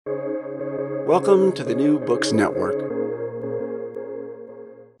Welcome to the New Books Network.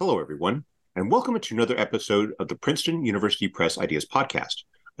 Hello, everyone, and welcome to another episode of the Princeton University Press Ideas Podcast,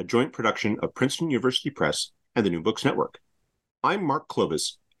 a joint production of Princeton University Press and the New Books Network. I'm Mark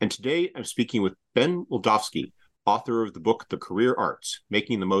Clovis, and today I'm speaking with Ben Wildavsky, author of the book The Career Arts,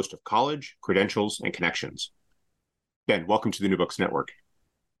 Making the Most of College, Credentials, and Connections. Ben, welcome to the New Books Network.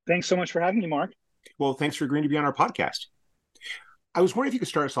 Thanks so much for having me, Mark. Well, thanks for agreeing to be on our podcast. I was wondering if you could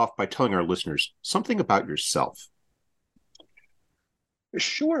start us off by telling our listeners something about yourself.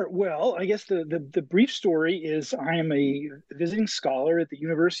 Sure. Well, I guess the brief story is I am a visiting scholar at the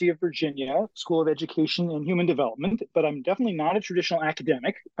University of Virginia School of Education and Human Development, but I'm definitely not a traditional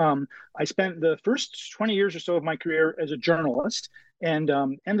academic. I spent the first 20 years or so of my career as a journalist and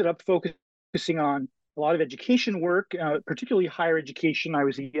ended up focusing on a lot of education work, particularly higher education. I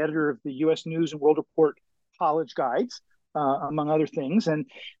was the editor of the U.S. News and World Report college guides, among other things. And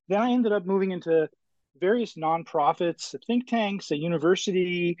then I ended up moving into various nonprofits, think tanks, a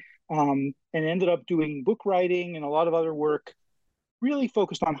university, and ended up doing book writing and a lot of other work, really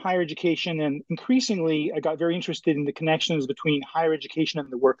focused on higher education. And increasingly, I got very interested in the connections between higher education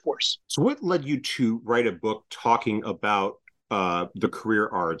and the workforce. So what led you to write a book talking about the career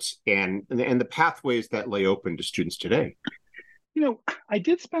arts and the pathways that lay open to students today? I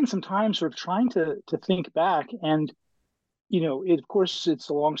did spend some time sort of trying to think back, and of course, it's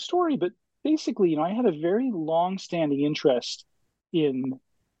a long story, but basically, I had a very long-standing interest in,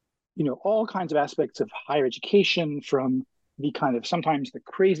 all kinds of aspects of higher education, from the kind of sometimes the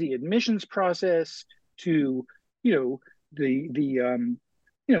crazy admissions process to, the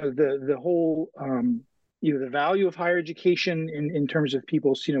whole, the value of higher education in terms of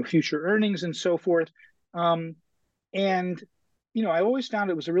people's, future earnings and so forth. And, I always found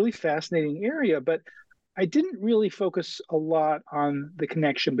it was a really fascinating area, but I didn't really focus a lot on the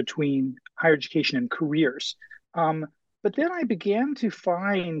connection between higher education and careers. But then I began to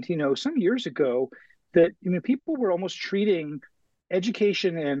find, some years ago that, people were almost treating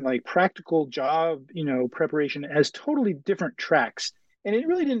education and like practical job, preparation as totally different tracks. And it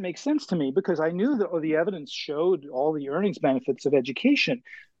really didn't make sense to me because I knew that the evidence showed all the earnings benefits of education,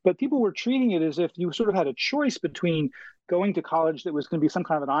 but people were treating it as if you sort of had a choice between going to college that was going to be some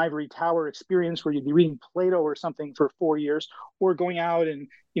kind of an ivory tower experience where you'd be reading Plato or something for 4 years, or going out and,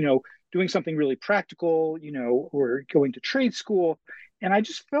 doing something really practical, or going to trade school. And I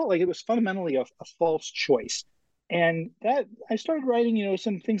just felt like it was fundamentally a false choice. And that I started writing,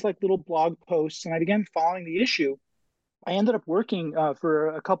 some things like little blog posts, and I began following the issue. I ended up working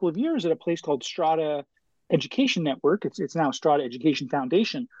for a couple of years at a place called Strata Education Network. It's now Strata Education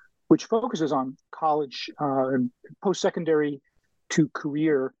Foundation, which focuses on college and post-secondary to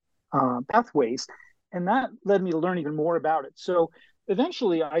career pathways. And that led me to learn even more about it. So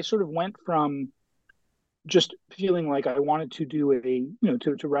eventually I sort of went from just feeling like I wanted to do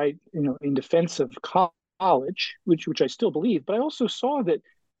to write, in defense of college, which I still believe, but I also saw that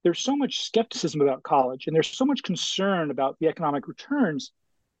there's so much skepticism about college and there's so much concern about the economic returns.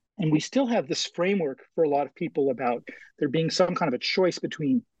 And we still have this framework for a lot of people about there being some kind of a choice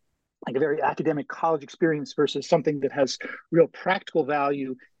between like a very academic college experience versus something that has real practical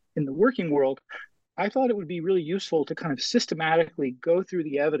value in the working world. I thought it would be really useful to kind of systematically go through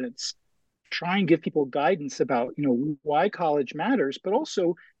the evidence, try and give people guidance about, why college matters, but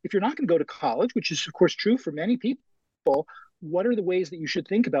also if you're not going to go to college, which is of course true for many people, what are the ways that you should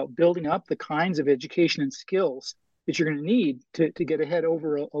think about building up the kinds of education and skills that you're going to need to get ahead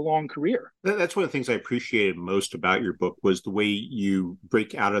over a long career. That's one of the things I appreciated most about your book was the way you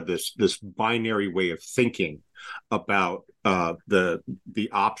break out of this binary way of thinking about the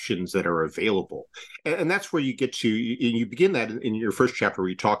options that are available, and that's where you get to. You begin that in your first chapter where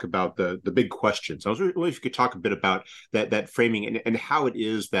you talk about the big questions. I was wondering if you could talk a bit about that framing and how it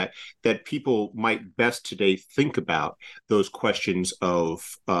is that people might best today think about those questions of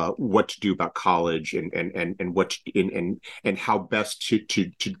what to do about college and what and how best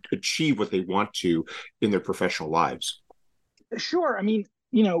to achieve what they want to in their professional lives. Sure. I mean,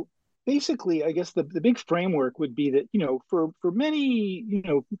 basically, I guess the big framework would be that, for many,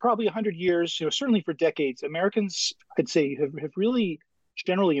 probably 100 years, certainly for decades, Americans, I'd say, have really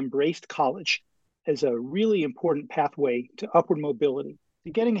generally embraced college as a really important pathway to upward mobility,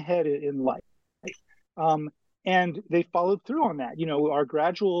 to getting ahead in life. And they followed through on that. Our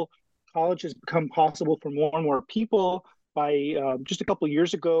gradual college has become possible for more and more people. By just a couple of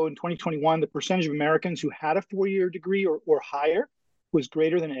years ago, in 2021, the percentage of Americans who had a four-year degree or higher was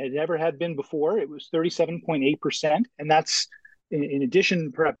greater than it ever had been before. It was 37.8%. And that's in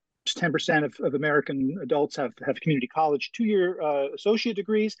addition, perhaps 10% of American adults have community college 2-year associate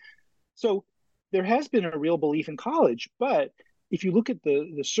degrees. So there has been a real belief in college. But if you look at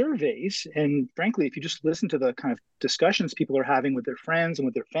the surveys, and frankly, if you just listen to the kind of discussions people are having with their friends and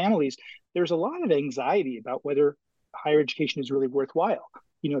with their families, there's a lot of anxiety about whether higher education is really worthwhile.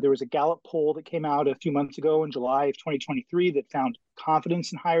 There was a Gallup poll that came out a few months ago in July of 2023 that found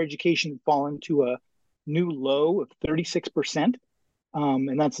confidence in higher education falling to a new low of 36%.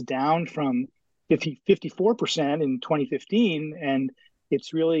 And that's down from 54% in 2015. And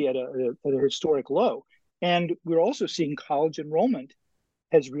it's really at a historic low. And we're also seeing college enrollment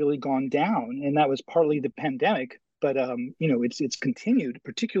has really gone down. And that was partly the pandemic. But, it's continued,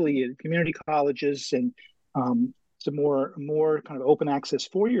 particularly in community colleges and some more kind of open access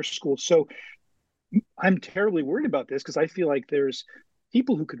 4-year schools. So I'm terribly worried about this because I feel like there's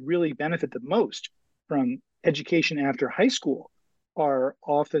people who could really benefit the most from education after high school are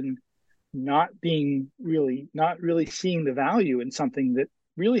often not really seeing the value in something that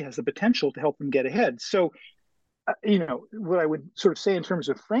really has the potential to help them get ahead. So, what I would sort of say in terms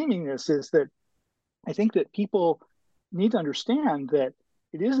of framing this is that I think that people need to understand that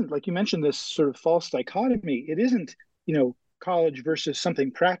it isn't, like you mentioned, this sort of false dichotomy. It isn't, college versus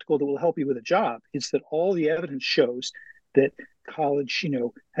something practical that will help you with a job. It's that all the evidence shows that college,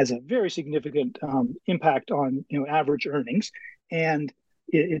 has a very significant impact on, average earnings. And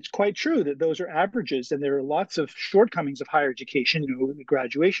it's quite true that those are averages, and there are lots of shortcomings of higher education. The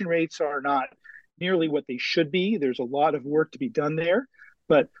graduation rates are not nearly what they should be. There's a lot of work to be done there,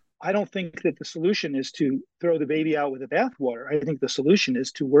 but I don't think that the solution is to throw the baby out with the bathwater. I think the solution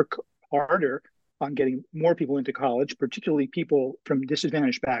is to work harder on getting more people into college, particularly people from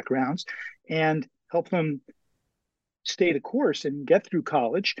disadvantaged backgrounds, and help them stay the course and get through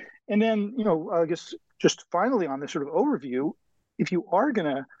college. And then, I guess just finally on this sort of overview, if you are going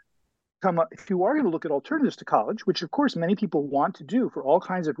to look at alternatives to college, which of course many people want to do for all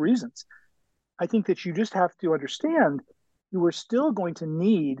kinds of reasons, I think that you just have to understand you are still going to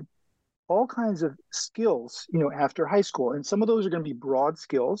need all kinds of skills, after high school. And some of those are going to be broad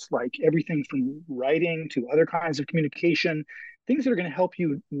skills, like everything from writing to other kinds of communication, things that are going to help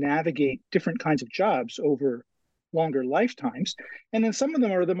you navigate different kinds of jobs over longer lifetimes. And then some of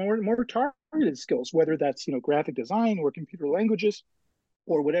them are the more targeted skills, whether that's, graphic design or computer languages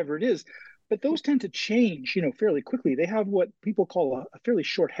or whatever it is. But those tend to change, fairly quickly. They have what people call a fairly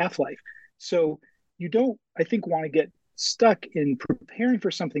short half-life. So you don't, I think, want to get stuck in preparing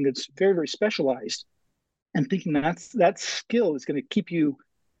for something that's very, very specialized and thinking that skill is going to keep you,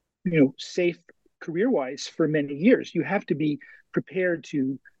 safe career-wise for many years. You have to be prepared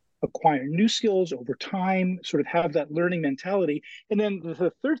to acquire new skills over time, sort of have that learning mentality. And then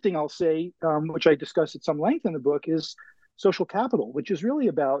the third thing I'll say, which I discuss at some length in the book, is social capital, which is really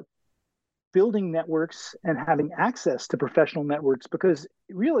about building networks and having access to professional networks, because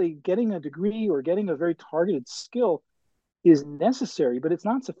really getting a degree or getting a very targeted skill is necessary, but it's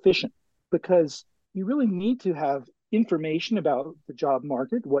not sufficient, because you really need to have information about the job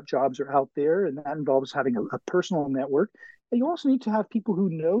market, what jobs are out there, and that involves having a personal network. And you also need to have people who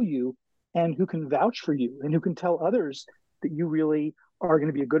know you and who can vouch for you and who can tell others that you really are going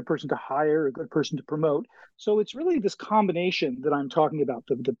to be a good person to hire, a good person to promote. So it's really this combination that I'm talking about,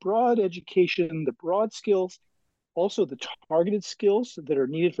 the broad education, the broad skills, also the targeted skills that are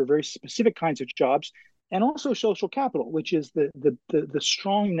needed for very specific kinds of jobs, and also social capital, which is the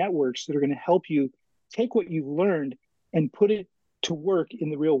strong networks that are going to help you take what you've learned and put it to work in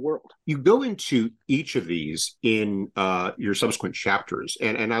the real world. You go into each of these in your subsequent chapters,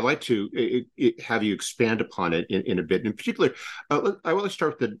 and I'd like to have you expand upon it in a bit. In particular, I want to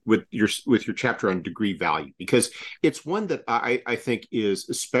start with your chapter on degree value, because it's one that I think is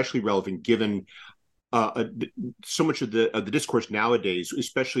especially relevant given so much of the discourse nowadays,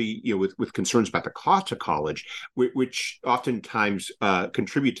 especially with concerns about the cost of college, which oftentimes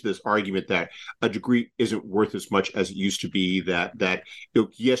contribute to this argument that a degree isn't worth as much as it used to be. That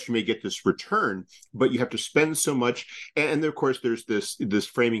yes, you may get this return, but you have to spend so much. And of course, there's this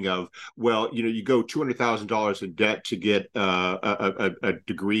framing of, well, you go $200,000 in debt to get a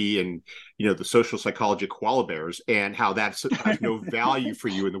degree in the social psychology koala bears, and how that's has no value for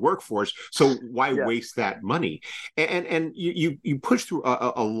you in the workforce. So why waste that money? And you push through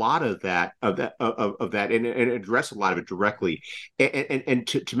a lot of that and address a lot of it directly, and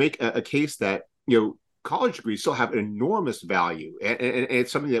to make a case that college degrees still have enormous value, and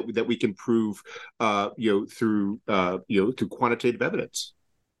it's something that we can prove through quantitative evidence.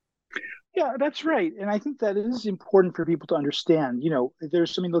 Yeah, that's right. And I think that is important for people to understand. Look,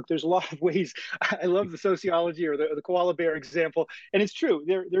 there's a lot of ways. I love the sociology or the koala bear example. And it's true.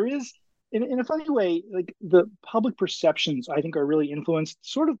 There is, in a funny way, like the public perceptions, I think, are really influenced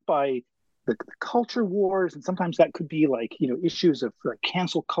sort of by the culture wars. And sometimes that could be like, issues of like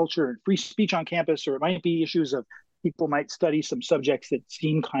cancel culture and free speech on campus, or it might be issues of people might study some subjects that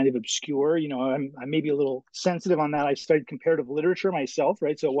seem kind of obscure. I'm maybe a little sensitive on that. I studied comparative literature myself,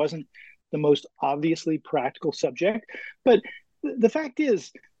 right? So it wasn't the most obviously practical subject. But the fact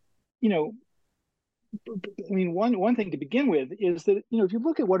is, you know, I mean, one thing to begin with is that, if you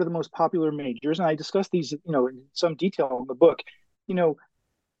look at what are the most popular majors, and I discuss these, in some detail in the book, you know,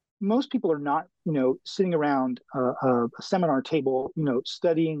 most people are not, sitting around a seminar table,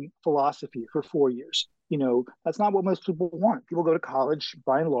 studying philosophy for 4 years. That's not what most people want. People go to college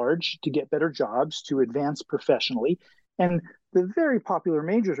by and large to get better jobs, to advance professionally. And the very popular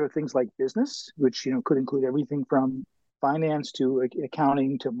majors are things like business, which, could include everything from finance to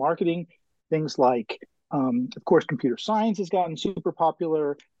accounting to marketing. Things like, of course, computer science has gotten super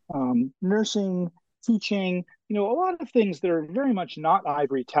popular, nursing, teaching, a lot of things that are very much not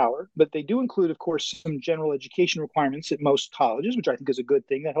ivory tower, but they do include, of course, some general education requirements at most colleges, which I think is a good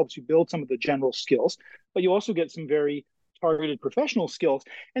thing. That helps you build some of the general skills, but you also get some very targeted professional skills.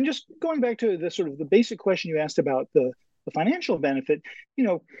 And just going back to the sort of the basic question you asked about the financial benefit,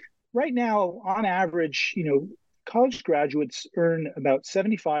 right now, on average, college graduates earn about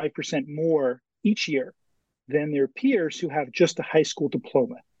 75% more each year than their peers who have just a high school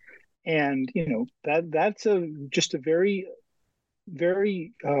diploma. And that's just a very,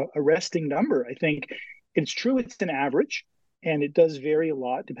 very arresting number. I think it's true, it's an average, and it does vary a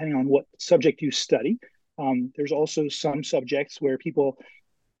lot depending on what subject you study. There's also some subjects where people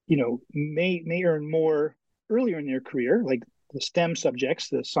may earn more earlier in their career, like the STEM subjects,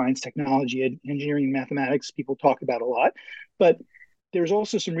 the science, technology, engineering, mathematics, people talk about a lot. But there's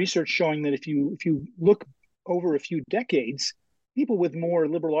also some research showing that if you look over a few decades, people with more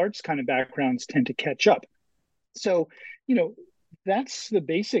liberal arts kind of backgrounds tend to catch up. So, that's the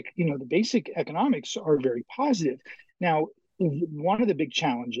basic, the basic economics are very positive. Now, one of the big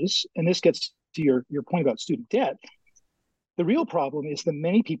challenges, and this gets to your point about student debt, the real problem is the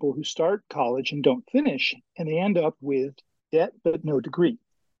many people who start college and don't finish, and they end up with debt but no degree.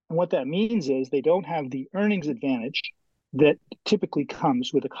 And what that means is they don't have the earnings advantage that typically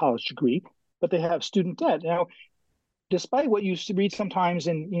comes with a college degree, but they have student debt. Now, despite what you read sometimes,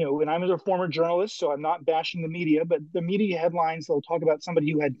 and I'm a former journalist, so I'm not bashing the media, but the media headlines, they'll talk about somebody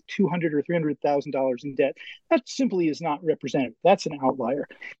who had $200,000 or $300,000 in debt. That simply is not representative. That's an outlier.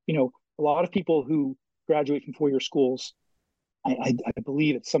 A lot of people who graduate from four-year schools, I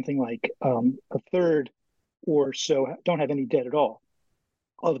believe it's something like a third or so don't have any debt at all.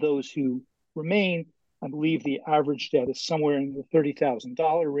 Of those who remain, I believe the average debt is somewhere in the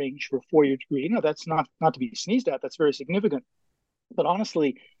 $30,000 range for a four-year degree. That's not to be sneezed at. That's very significant. But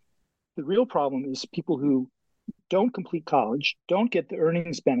honestly, the real problem is people who don't complete college, don't get the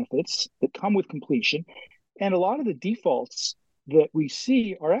earnings benefits that come with completion. And a lot of the defaults that we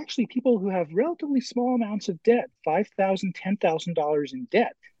see are actually people who have relatively small amounts of debt, $5,000, $10,000 in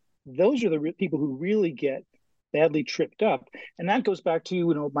debt. Those are the people who really get badly tripped up. And that goes back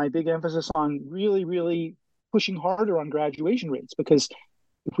to, my big emphasis on really, really pushing harder on graduation rates, because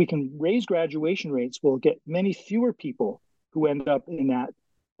if we can raise graduation rates, we'll get many fewer people who end up in that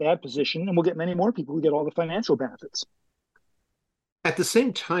bad position, and we'll get many more people who get all the financial benefits. At the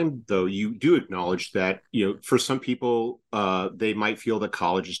same time, though, you do acknowledge that, for some people, they might feel that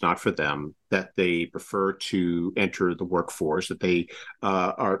college is not for them, that they prefer to enter the workforce, that they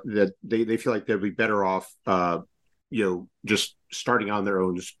they feel like they'd be better off, just starting on their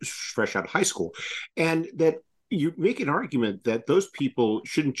own, fresh out of high school, and that you make an argument that those people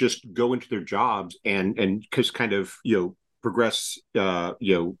shouldn't just go into their jobs and just kind of progress with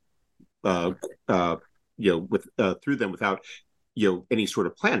through them without any sort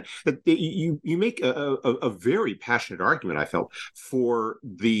of plan. That you make a very passionate argument, I felt, for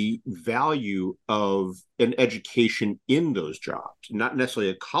the value of an education in those jobs, not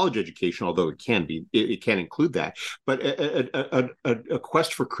necessarily a college education, although it can be, it can include that, but a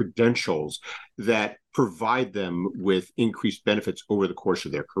quest for credentials that provide them with increased benefits over the course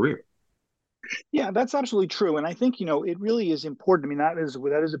of their career. Yeah, that's absolutely true. And I think, it really is important. I mean, that is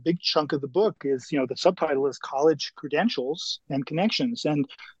a big chunk of the book is, the subtitle is College Credentials and Connections. And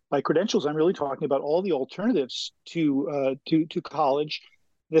by credentials, I'm really talking about all the alternatives to college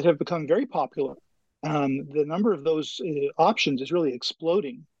that have become very popular. The number of those options is really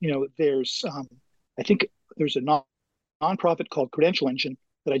exploding. I think there's a nonprofit called Credential Engine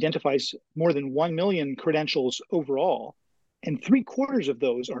that identifies more than 1 million credentials overall, and 3/4 of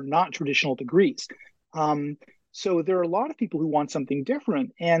those are not traditional degrees. So there are a lot of people who want something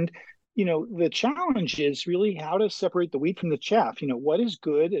different. And, the challenge is really how to separate the wheat from the chaff. What is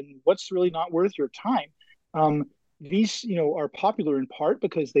good and what's really not worth your time. These, are popular in part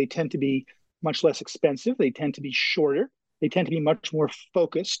because they tend to be much less expensive. They tend to be shorter. They tend to be much more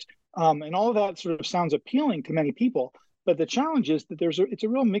focused. And all of that sort of sounds appealing to many people. But the challenge is that it's a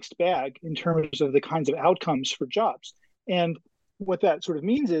real mixed bag in terms of the kinds of outcomes for jobs. And what that sort of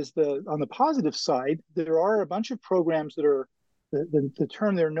means is on the positive side, there are a bunch of programs that are the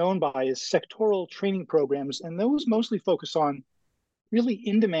term they're known by is sectoral training programs, and those mostly focus on really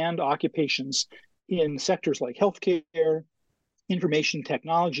in-demand occupations in sectors like healthcare, information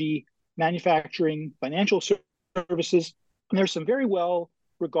technology, manufacturing, financial services. And there's some very well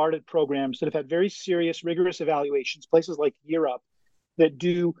regarded programs that have had very serious, rigorous evaluations, places like Year Up, that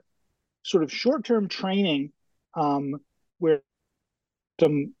do sort of short-term training where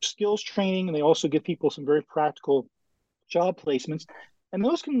some skills training, and they also give people some very practical job placements. And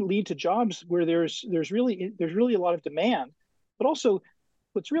those can lead to jobs where there's really a lot of demand. But also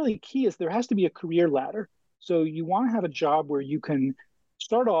what's really key is there has to be a career ladder. So you want to have a job where you can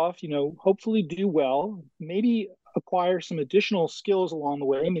start off, hopefully do well, maybe acquire some additional skills along the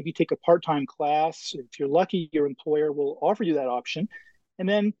way, maybe take a part-time class. If you're lucky, your employer will offer you that option. And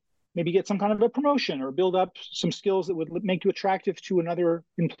then maybe get some kind of a promotion or build up some skills that would make you attractive to another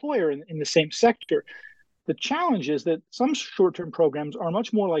employer in the same sector. The challenge is that some short-term programs are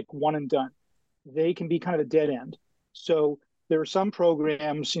much more like one and done. They can be kind of a dead end. So there are some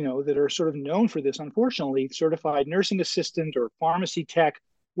programs, that are sort of known for this, unfortunately, certified nursing assistant or pharmacy tech,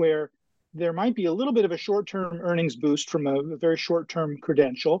 where there might be a little bit of a short-term earnings boost from a very short-term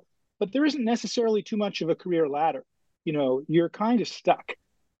credential, but there isn't necessarily too much of a career ladder. You're kind of stuck.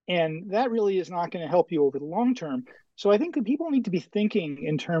 And that really is not going to help you over the long term. So I think that people need to be thinking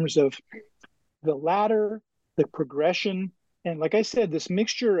in terms of the ladder, the progression, and like I said, this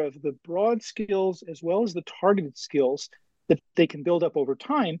mixture of the broad skills as well as the targeted skills that they can build up over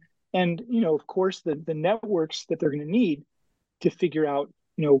time. And, of course, the networks that they're going to need to figure out,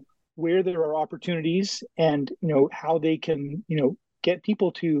 where there are opportunities and, how they can, get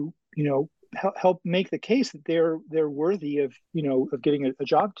people to, help make the case that they're worthy of of getting a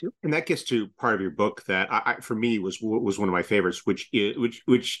job too. And that gets to part of your book that for me was one of my favorites, which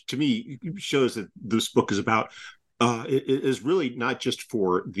to me shows that this book is about is really not just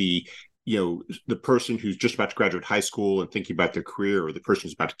for the person who's just about to graduate high school and thinking about their career, or the person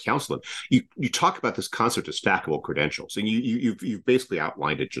who's about to counsel them. You talk about this concept of stackable credentials, and you've basically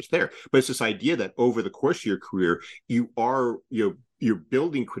outlined it just there. But it's this idea that over the course of your career, you're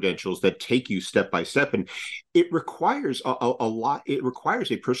building credentials that take you step by step, and it requires a lot. It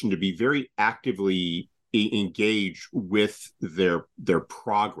requires a person to be very actively engage with their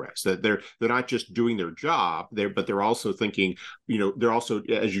progress, that they're not just doing their job there, but they're also thinking, they're also,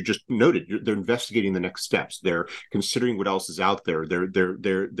 as you just noted, they're investigating the next steps, they're considering what else is out there,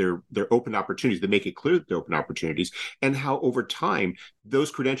 they're open opportunities, they make it clear that they're open opportunities, and how over time those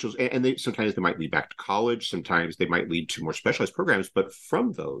credentials, and they sometimes they might lead back to college, sometimes they might lead to more specialized programs, but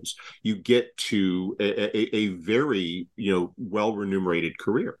from those you get to a very well remunerated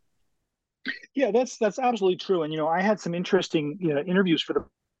career. Yeah, that's absolutely true. And I had some interesting interviews for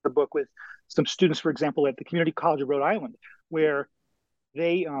the book with some students, for example, at the Community College of Rhode Island, where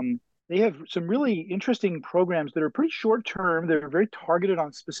they have some really interesting programs that are pretty short term. They're very targeted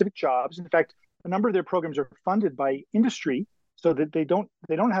on specific jobs. In fact, a number of their programs are funded by industry, so that they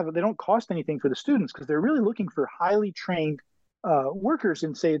don't cost anything for the students, because they're really looking for highly trained workers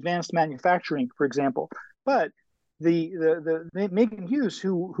in, say, advanced manufacturing, for example. But the Megan Hughes,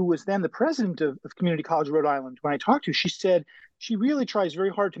 who was then the president of Community College of Rhode Island, when I talked to her, she said she really tries very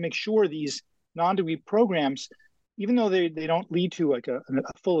hard to make sure these non-degree programs, even though they don't lead to like a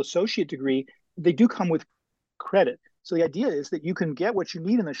full associate degree, they do come with credit. So the idea is that you can get what you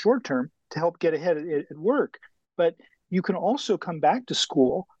need in the short term to help get ahead at work, but you can also come back to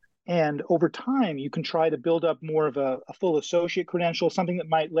school, and over time you can try to build up more of a full associate credential, something that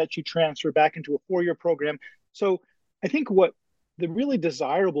might let you transfer back into a four-year program. So I think what the really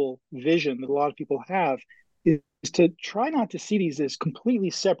desirable vision that a lot of people have is to try not to see these as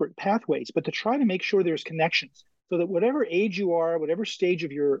completely separate pathways, but to try to make sure there's connections, so that whatever age you are, whatever stage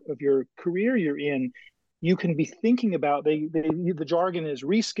of your career you're in, you can be thinking about, the jargon is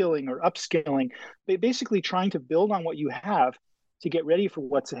reskilling or upskilling, basically trying to build on what you have to get ready for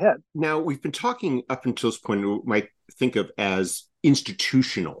what's ahead. Now, we've been talking up until this point, we might think of as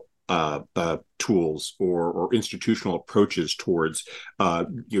institutional tools or institutional approaches towards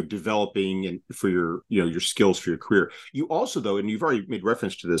developing and for your skills for your career. You also, though, and you've already made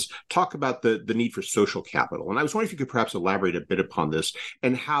reference to this, talk about the need for social capital. And I was wondering if you could perhaps elaborate a bit upon this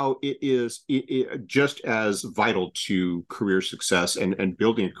and how it is just as vital to career success and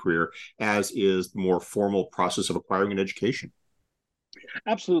building a career as is the more formal process of acquiring an education.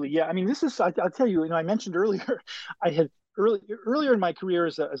 Absolutely. Yeah. I mean, I'll tell you, I mentioned earlier, I had earlier in my career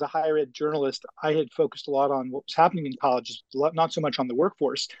as a higher ed journalist, I had focused a lot on what was happening in colleges, not so much on the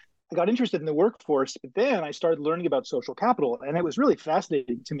workforce. I got interested in the workforce, but then I started learning about social capital, and it was really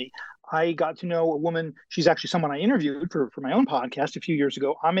fascinating to me. I got to know a woman. She's actually someone I interviewed for my own podcast a few years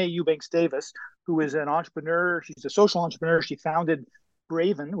ago, Ame Eubanks Davis, who is an entrepreneur. She's a social entrepreneur. She founded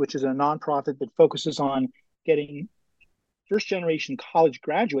Braven, which is a nonprofit that focuses on getting first generation college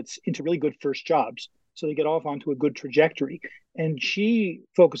graduates into really good first jobs so they get off onto a good trajectory. And she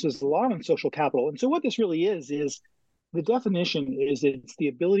focuses a lot on social capital. And so what this really is the definition is it's the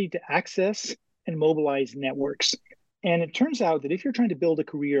ability to access and mobilize networks. And it turns out that if you're trying to build a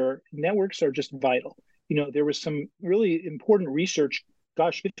career, networks are just vital. There was some really important research,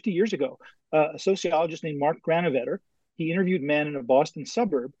 50 years ago, a sociologist named Mark Granovetter. He interviewed men in a Boston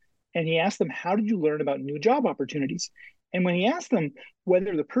suburb, and he asked them, how did you learn about new job opportunities? And when he asked them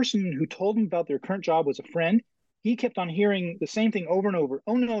whether the person who told them about their current job was a friend, he kept on hearing the same thing over and over.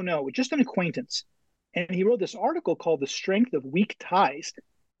 Oh, no, just an acquaintance. And he wrote this article called The Strength of Weak Ties,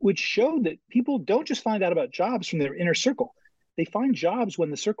 which showed that people don't just find out about jobs from their inner circle. They find jobs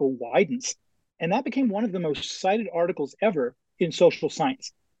when the circle widens. And that became one of the most cited articles ever in social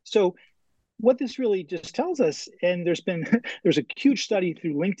science. So what this really just tells us, and there's a huge study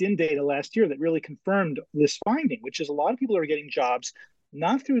through LinkedIn data last year that really confirmed this finding, which is a lot of people are getting jobs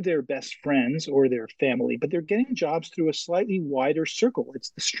not through their best friends or their family, but they're getting jobs through a slightly wider circle. It's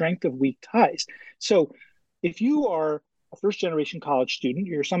the strength of weak ties. So if you are a first generation college student,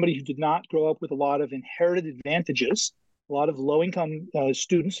 you're somebody who did not grow up with a lot of inherited advantages, a lot of low income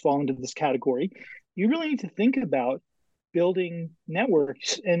students fall into this category, you really need to think about building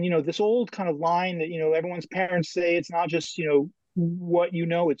networks. And this old kind of line that everyone's parents say, it's not just what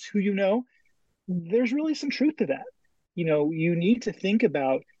it's who you know. There's really some truth to that. You need to think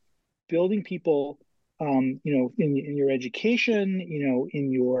about building people in your education,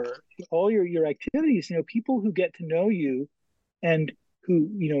 in all your activities, people who get to know you and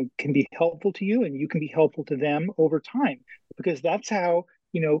who can be helpful to you, and you can be helpful to them over time, because that's how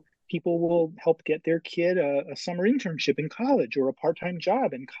people will help get their kid a summer internship in college or a part-time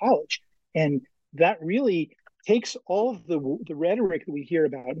job in college. And that really takes all of the rhetoric that we hear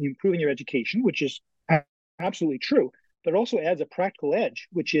about improving your education, which is absolutely true, but also adds a practical edge,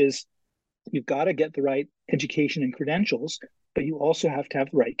 which is you've got to get the right education and credentials, but you also have to have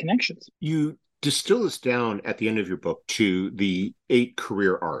the right connections. You distill this down at the end of your book to the 8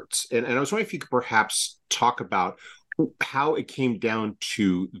 career arts. And I was wondering if you could perhaps talk about how it came down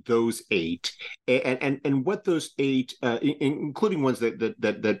to those 8 and what those 8 including ones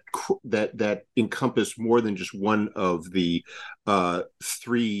that encompass more than just one of the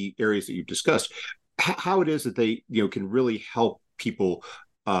 3 areas that you've discussed, how it is that they can really help people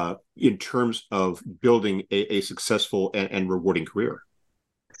in terms of building a successful and rewarding career.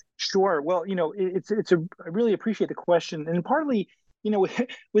 Sure. Well, I really appreciate the question, and partly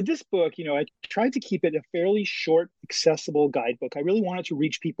with this book, I tried to keep it a fairly short, accessible guidebook. I really wanted to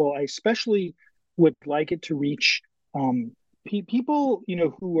reach people. I especially would like it to reach people,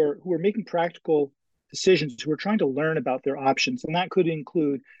 who are making practical decisions, who are trying to learn about their options, and that could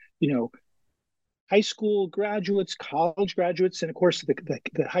include, high school graduates, college graduates, and of course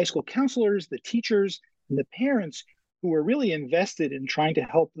the high school counselors, the teachers, and the parents who are really invested in trying to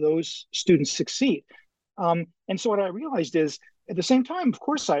help those students succeed. And so what I realized is, at the same time, of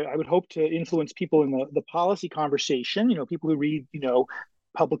course, I would hope to influence people in the policy conversation, people who read,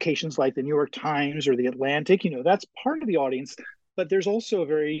 publications like the New York Times or the Atlantic, that's part of the audience. But there's also a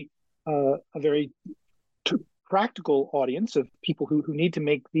very practical audience of people who need to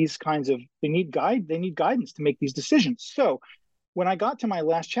make these kinds of, they need guidance to make these decisions. So when I got to my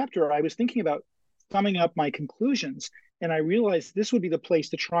last chapter, I was thinking about summing up my conclusions, and I realized this would be the place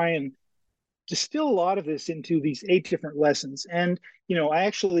to try and distill a lot of this into these 8 different lessons. And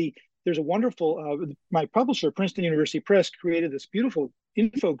there's a wonderful my publisher, Princeton University Press, created this beautiful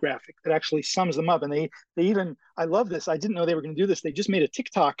infographic that actually sums them up. And they even, I love this, I didn't know they were going to do this, they just made a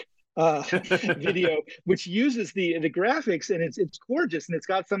TikTok video which uses the graphics, and it's gorgeous, and it's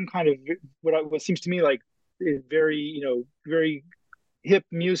got some kind of what seems to me like very very hip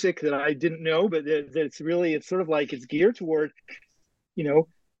music that I didn't know, but it's sort of like it's geared toward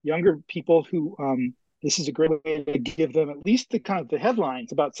younger people who this is a great way to give them at least the kind of the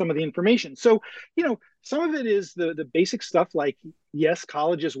headlines about some of the information. So, some of it is the basic stuff like, yes,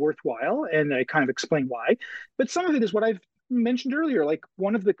 college is worthwhile, and I kind of explain why. But some of it is what I've mentioned earlier. Like,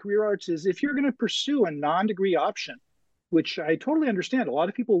 one of the career arts is if you're going to pursue a non-degree option, which I totally understand. A lot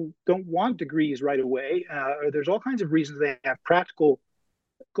of people don't want degrees right away. There's all kinds of reasons they have practical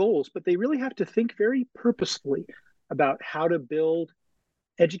goals, but they really have to think very purposefully about how to build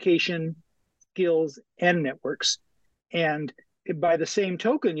education, skills, and networks. And by the same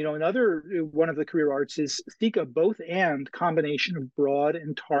token, another one of the career arts is seek a both and combination of broad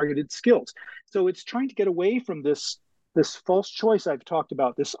and targeted skills. So it's trying to get away from this false choice I've talked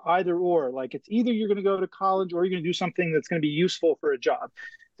about, this either or, like it's either you're going to go to college or you're going to do something that's going to be useful for a job.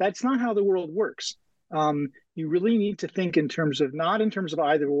 That's not how the world works. You really need to think in terms of, not in terms of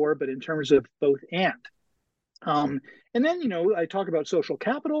either or, but in terms of both and. And then, I talk about social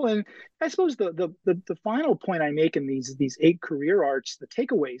capital, and I suppose the final point I make in these 8 career arts, the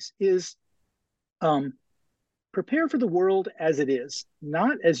takeaways, is prepare for the world as it is,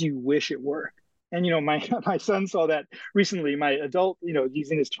 not as you wish it were. And my son saw that recently. My adult,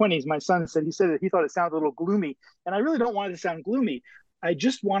 he's in his 20s. My son said he thought it sounded a little gloomy, and I really don't want it to sound gloomy. I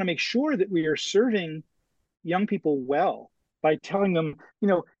just want to make sure that we are serving young people well by telling them,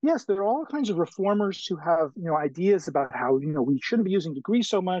 yes, there are all kinds of reformers who have, ideas about how, we shouldn't be using degrees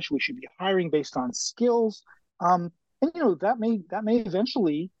so much. We should be hiring based on skills. And, that may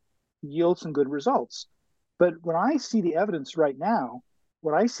eventually yield some good results. But when I see the evidence right now,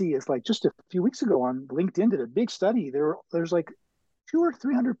 what I see is, like, just a few weeks ago on LinkedIn did a big study. There's like 200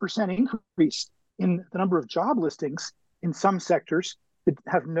 or 300% increase in the number of job listings in some sectors that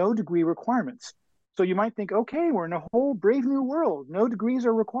have no degree requirements. So you might think, okay, we're in a whole brave new world. No degrees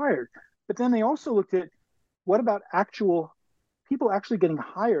are required. But then they also looked at, what about people actually getting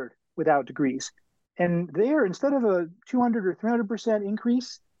hired without degrees? And there, instead of a 200 or 300%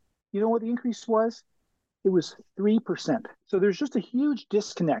 increase, you know what the increase was? It was 3%. So there's just a huge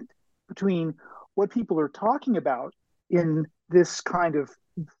disconnect between what people are talking about in this kind of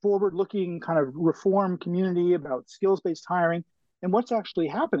forward-looking kind of reform community about skills-based hiring and what's actually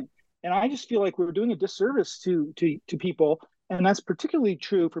happening. And I just feel like we're doing a disservice to people. And that's particularly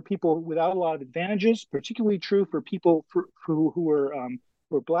true for people without a lot of advantages, particularly true for people who are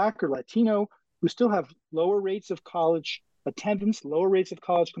Black or Latino, who still have lower rates of college attendance, lower rates of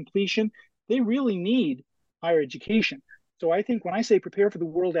college completion. They really need higher education. So I think when I say prepare for the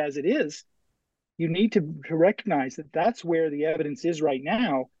world as it is, you need to recognize that that's where the evidence is right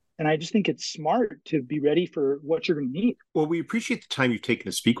now. And I just think it's smart to be ready for what you're going to need. Well, we appreciate the time you've taken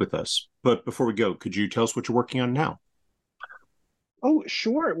to speak with us. But before we go, could you tell us what you're working on now? Oh,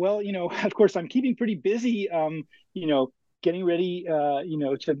 sure. Well, of course, I'm keeping pretty busy, getting ready,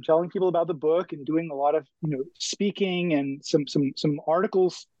 telling people about the book and doing a lot of, speaking and some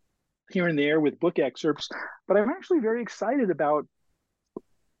articles here and there with book excerpts. But I'm actually very excited about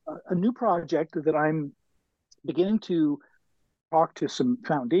a new project that I'm beginning to talk to some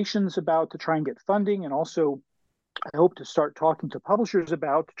foundations about to try and get funding. And also, I hope to start talking to publishers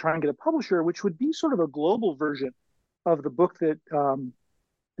about to try and get a publisher, which would be sort of a global version of the book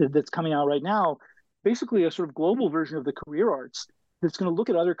that's coming out right now. Basically, a sort of global version of the career arts that's going to look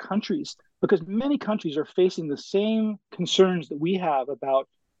at other countries, because many countries are facing the same concerns that we have about,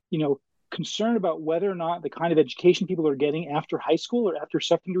 concern about whether or not the kind of education people are getting after high school or after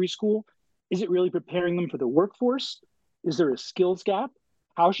secondary school, is it really preparing them for the workforce? Is there a skills gap?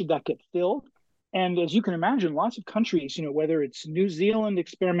 How should that get filled? And as you can imagine, lots of countries, whether it's New Zealand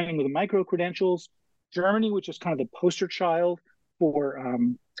experimenting with micro-credentials, Germany, which is kind of the poster child for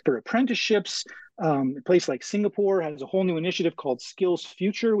apprenticeships, a place like Singapore has a whole new initiative called Skills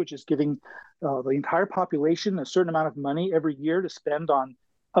Future, which is giving the entire population a certain amount of money every year to spend on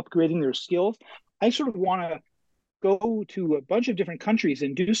upgrading their skills. I sort of want to go to a bunch of different countries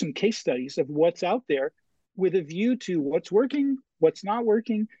and do some case studies of what's out there with a view to what's working, what's not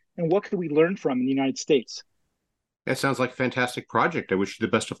working, and what could we learn from in the United States. That sounds like a fantastic project. I wish you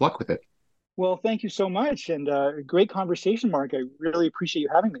the best of luck with it. Well, thank you so much. And a great conversation, Mark. I really appreciate you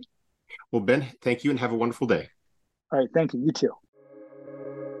having me. Well, Ben, thank you and have a wonderful day. All right. Thank you. You too.